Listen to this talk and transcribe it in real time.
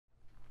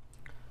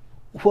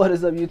What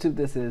is up, YouTube?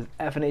 This is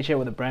FNH here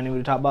with a brand new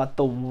video to talk about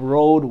the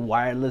Rode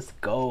Wireless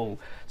Go.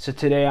 So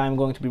today I'm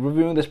going to be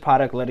reviewing this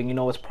product, letting you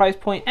know its price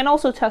point, and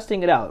also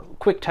testing it out.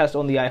 Quick test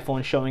on the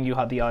iPhone, showing you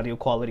how the audio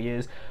quality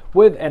is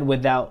with and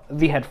without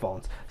the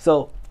headphones.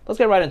 So let's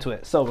get right into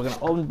it. So we're gonna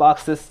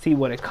unbox this, see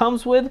what it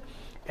comes with,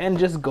 and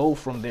just go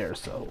from there.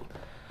 So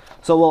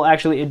well,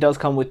 actually, it does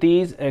come with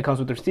these. It comes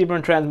with the receiver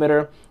and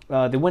transmitter,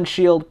 the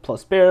windshield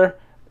plus spare,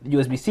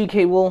 USB-C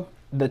cable,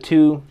 the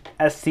two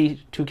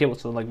SC2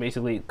 cables, so like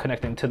basically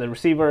connecting to the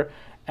receiver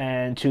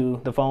and to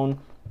the phone,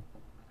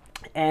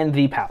 and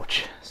the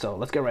pouch. So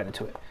let's get right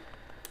into it.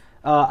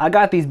 I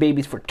got these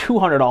babies for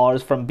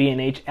 $200 from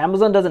B&H.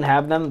 Amazon doesn't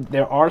have them.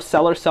 There are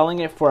sellers selling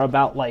it for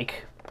about,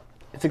 like,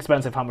 it's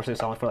expensive how much they're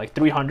selling for, like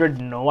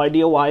 $300. No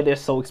idea why they're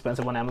so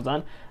expensive on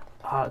Amazon.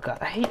 Oh god,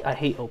 I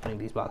hate opening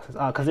these boxes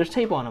because there's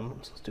tape on them.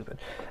 I'm so stupid.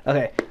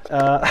 Okay,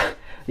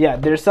 yeah,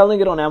 they're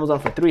selling it on Amazon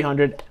for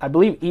 $300. I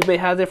believe eBay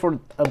has it for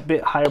a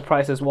bit higher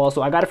price as well.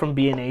 So I got it from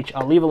B&H.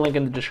 I'll leave a link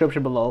in the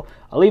description below.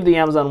 I'll leave the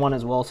Amazon one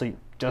as well, so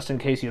just in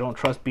case you don't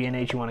trust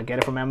B&H, you want to get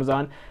it from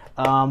Amazon.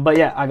 But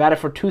yeah, I got it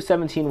for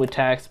 $217 with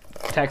tax.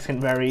 Tax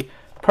can vary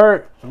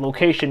per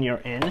location you're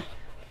in.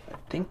 I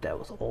think that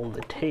was all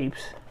the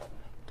tapes.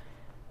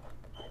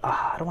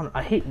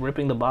 I hate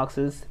ripping the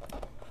boxes,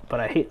 but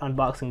I hate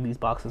unboxing these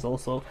boxes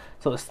also.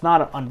 So it's not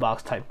an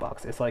unbox type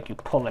box. It's like you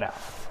pull it out.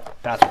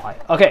 That's why.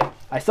 Okay,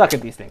 I suck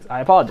at these things.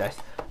 I apologize.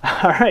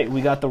 All right,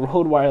 we got the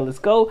Rode Wireless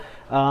Go.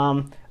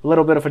 A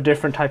little bit of a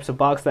different types of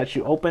box that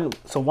you open.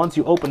 So once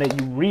you open it,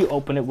 you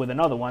reopen it with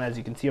another one, as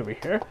you can see over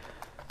here.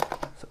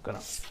 So I'm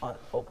gonna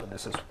open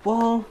this as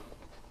well.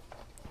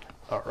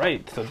 All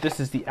right, so this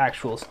is the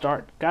actual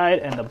start guide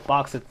and the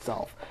box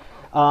itself.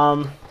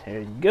 Here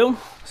you go.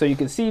 So you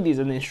can see these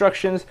are the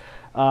instructions.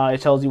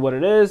 It tells you what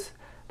it is.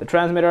 The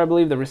transmitter, I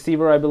believe, the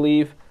receiver, I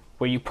believe,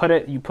 where you put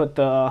it, you put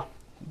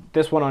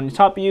this one on the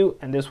top view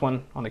and this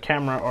one on the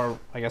camera, or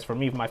I guess for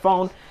me, my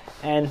phone.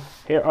 And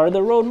here are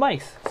the Rode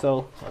mics.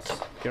 So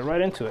let's get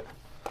right into it.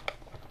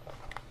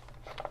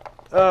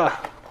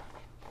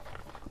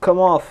 Come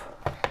off.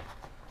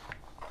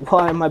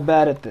 Why am I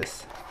bad at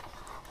this?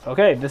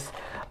 Okay,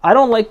 I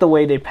don't like the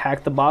way they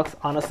pack the box,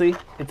 honestly.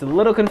 It's a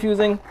little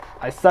confusing.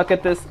 I suck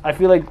at this. I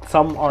feel like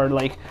some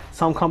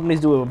companies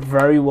do it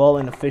very well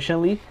and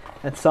efficiently,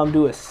 and some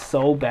do it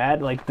so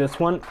bad. Like this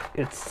one,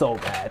 it's so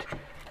bad.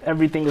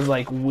 Everything is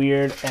like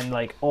weird and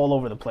like all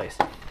over the place.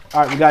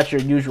 All right, we got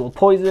your usual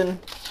poison.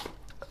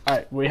 All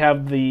right, we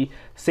have the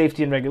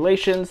safety and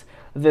regulations.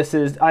 This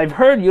is, I've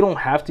heard you don't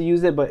have to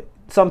use it, but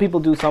some people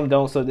do, some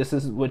don't. So this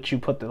is what you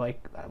put the,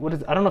 like, I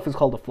don't know if it's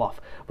called the fluff,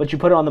 but you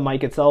put it on the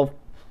mic itself.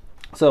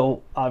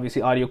 So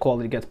obviously audio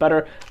quality gets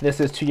better. This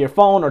is to your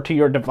phone or to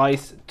your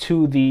device,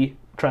 to the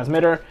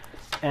transmitter.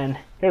 And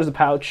here's the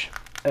pouch.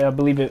 I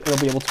believe it'll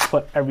be able to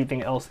put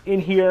everything else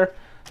in here.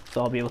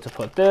 So I'll be able to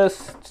put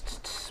this,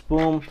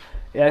 boom.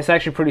 Yeah, it's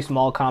actually pretty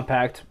small,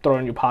 compact, throw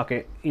it in your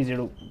pocket, easier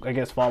to, I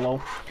guess, follow.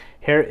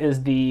 Here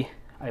is the,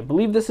 I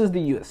believe this is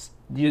the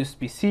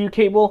USB-C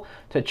cable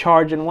to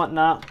charge and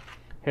whatnot.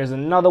 Here's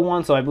another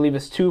one, so I believe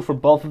it's two for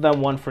both of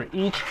them, one for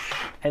each.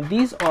 And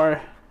these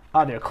are,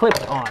 they're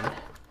clipped on.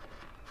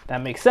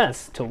 That makes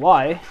sense to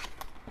why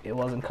it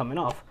wasn't coming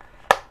off.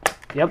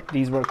 Yep,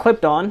 these were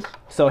clipped on.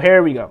 So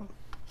here we go.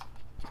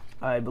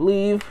 I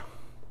believe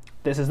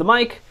this is the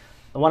mic,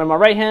 the one in my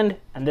right hand,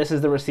 and this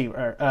is the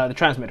receiver, the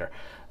transmitter.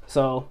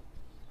 So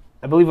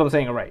I believe I'm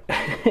saying it right.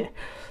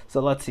 So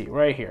let's see,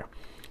 right here.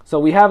 So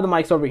we have the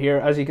mics over here.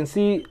 As you can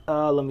see,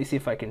 let me see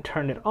if I can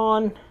turn it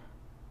on.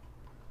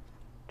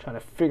 Trying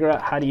to figure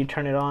out how do you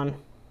turn it on.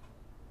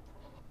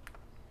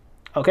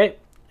 Okay,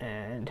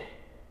 and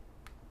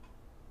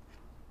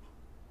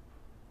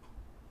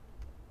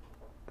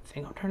I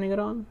think I'm turning it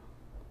on.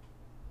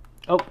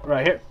 Oh,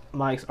 right here,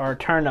 mics are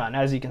turned on,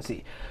 as you can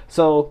see.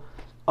 So,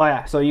 oh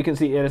yeah, so you can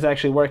see it is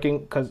actually working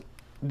because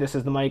this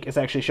is the mic. It's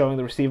actually showing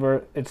the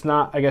receiver. It's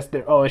not, I guess,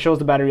 it shows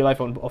the battery life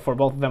for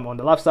both of them on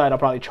the left side. I'll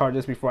probably charge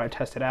this before I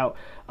test it out.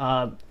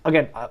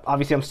 Again,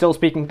 obviously I'm still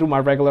speaking through my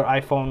regular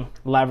iPhone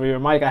lavalier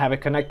mic. I have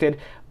it connected,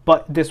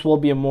 but this will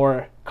be a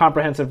more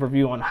comprehensive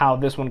review on how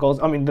this one goes.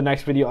 I mean, the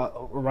next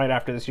video right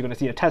after this, you're going to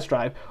see a test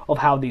drive of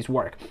how these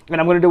work. And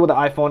I'm going to do it with the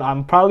iPhone.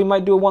 I probably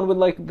might do one with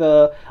like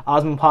the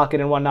Osmo Pocket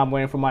and whatnot. I'm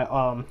waiting for my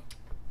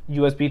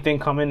USB thing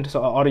coming,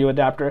 so audio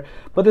adapter.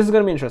 But this is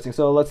going to be interesting.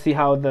 So let's see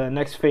how the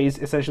next phase,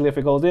 essentially, if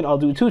it goes in. I'll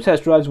do two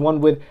test drives, one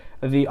with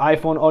the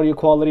iPhone audio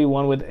quality,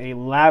 one with a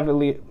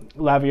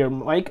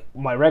lavalier mic,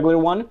 my regular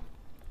one,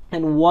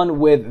 and one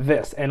with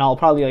this. And I'll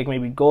probably like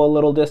maybe go a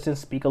little distance,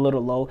 speak a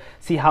little low,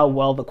 see how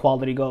well the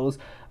quality goes.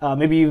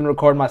 Maybe even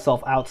record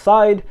myself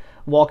outside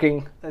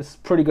walking. It's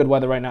pretty good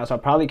weather right now, so I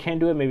probably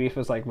can't do it. Maybe if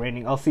it's like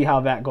raining, I'll see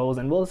how that goes,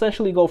 and we'll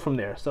essentially go from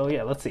there. So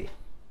yeah, let's see.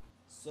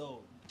 So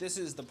this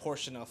is the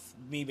portion of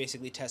me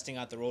basically testing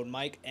out the Rode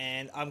mic,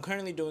 and I'm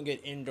currently doing it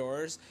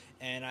indoors,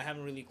 and I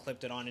haven't really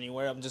clipped it on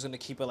anywhere. I'm just gonna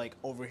keep it like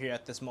over here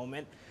at this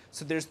moment.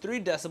 So there's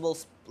 3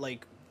 decibels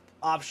like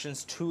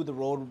options to the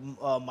Rode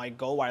mic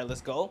Go Wireless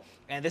Go,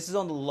 and this is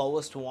on the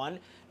lowest one.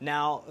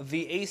 Now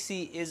the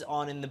AC is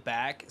on in the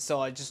back,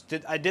 so I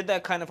did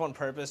that kind of on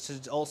purpose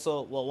to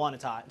also, well, one,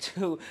 it's hot.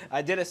 Two,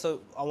 I did it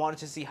so I wanted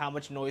to see how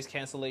much noise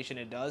cancellation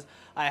it does.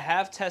 I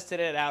have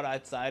tested it out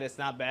outside. It's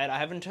not bad. I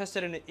haven't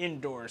tested it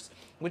indoors,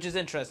 which is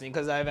interesting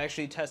because I've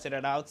actually tested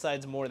it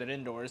outside more than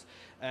indoors.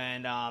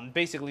 And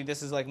basically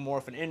this is like more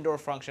of an indoor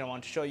function I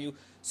want to show you.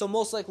 So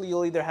most likely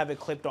you'll either have it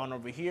clipped on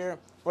over here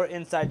or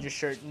inside your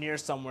shirt near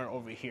somewhere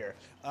over here.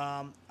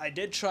 I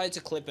did try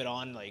to clip it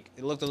on, like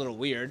it looked a little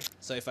weird.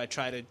 So if I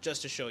try to,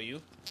 just to show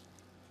you.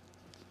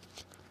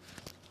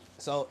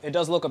 So it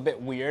does look a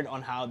bit weird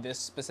on how this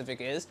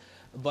specific is,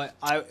 but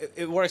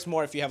it works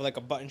more if you have like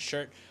a button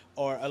shirt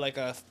or like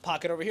a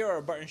pocket over here or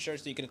a button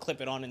shirt so you can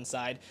clip it on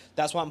inside.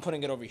 That's why I'm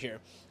putting it over here.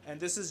 And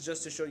this is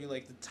just to show you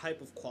like the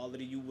type of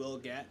quality you will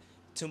get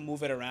to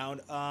move it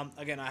around.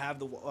 Again, I have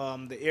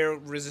the air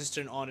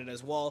resistant on it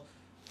as well.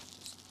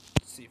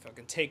 See if I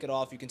can take it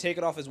off. You can take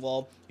it off as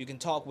well. You can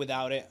talk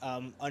without it.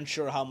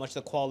 Unsure how much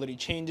the quality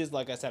changes.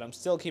 Like I said, I'm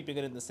still keeping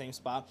it in the same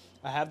spot.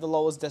 I have the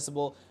lowest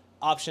decibel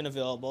option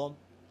available,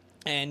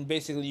 and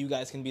basically you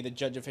guys can be the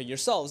judge of it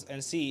yourselves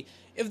and see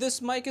if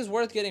this mic is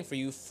worth getting for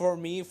you. For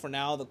me, for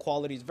now, the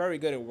quality is very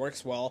good. It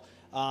works well.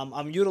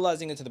 I'm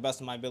utilizing it to the best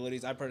of my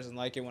abilities. I personally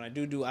like it. When I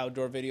do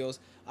outdoor videos,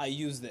 I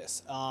use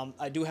this.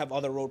 I do have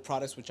other Rode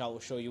products which I will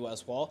show you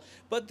as well,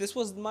 but this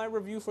was my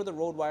review for the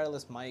Rode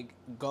Wireless Mic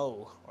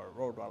Go, or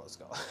Rode Wireless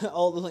Go.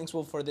 All the links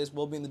for this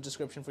will be in the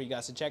description for you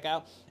guys to check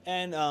out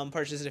and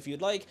purchase it if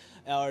you'd like,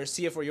 or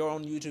see it for your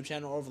own YouTube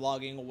channel or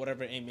vlogging or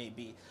whatever it may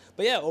be.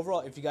 But yeah,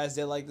 overall, if you guys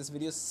did like this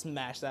video,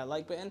 smash that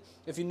like button.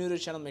 If you're new to the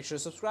channel, make sure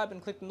to subscribe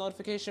and click the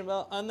notification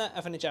bell. On that,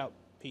 FNH out.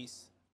 Peace.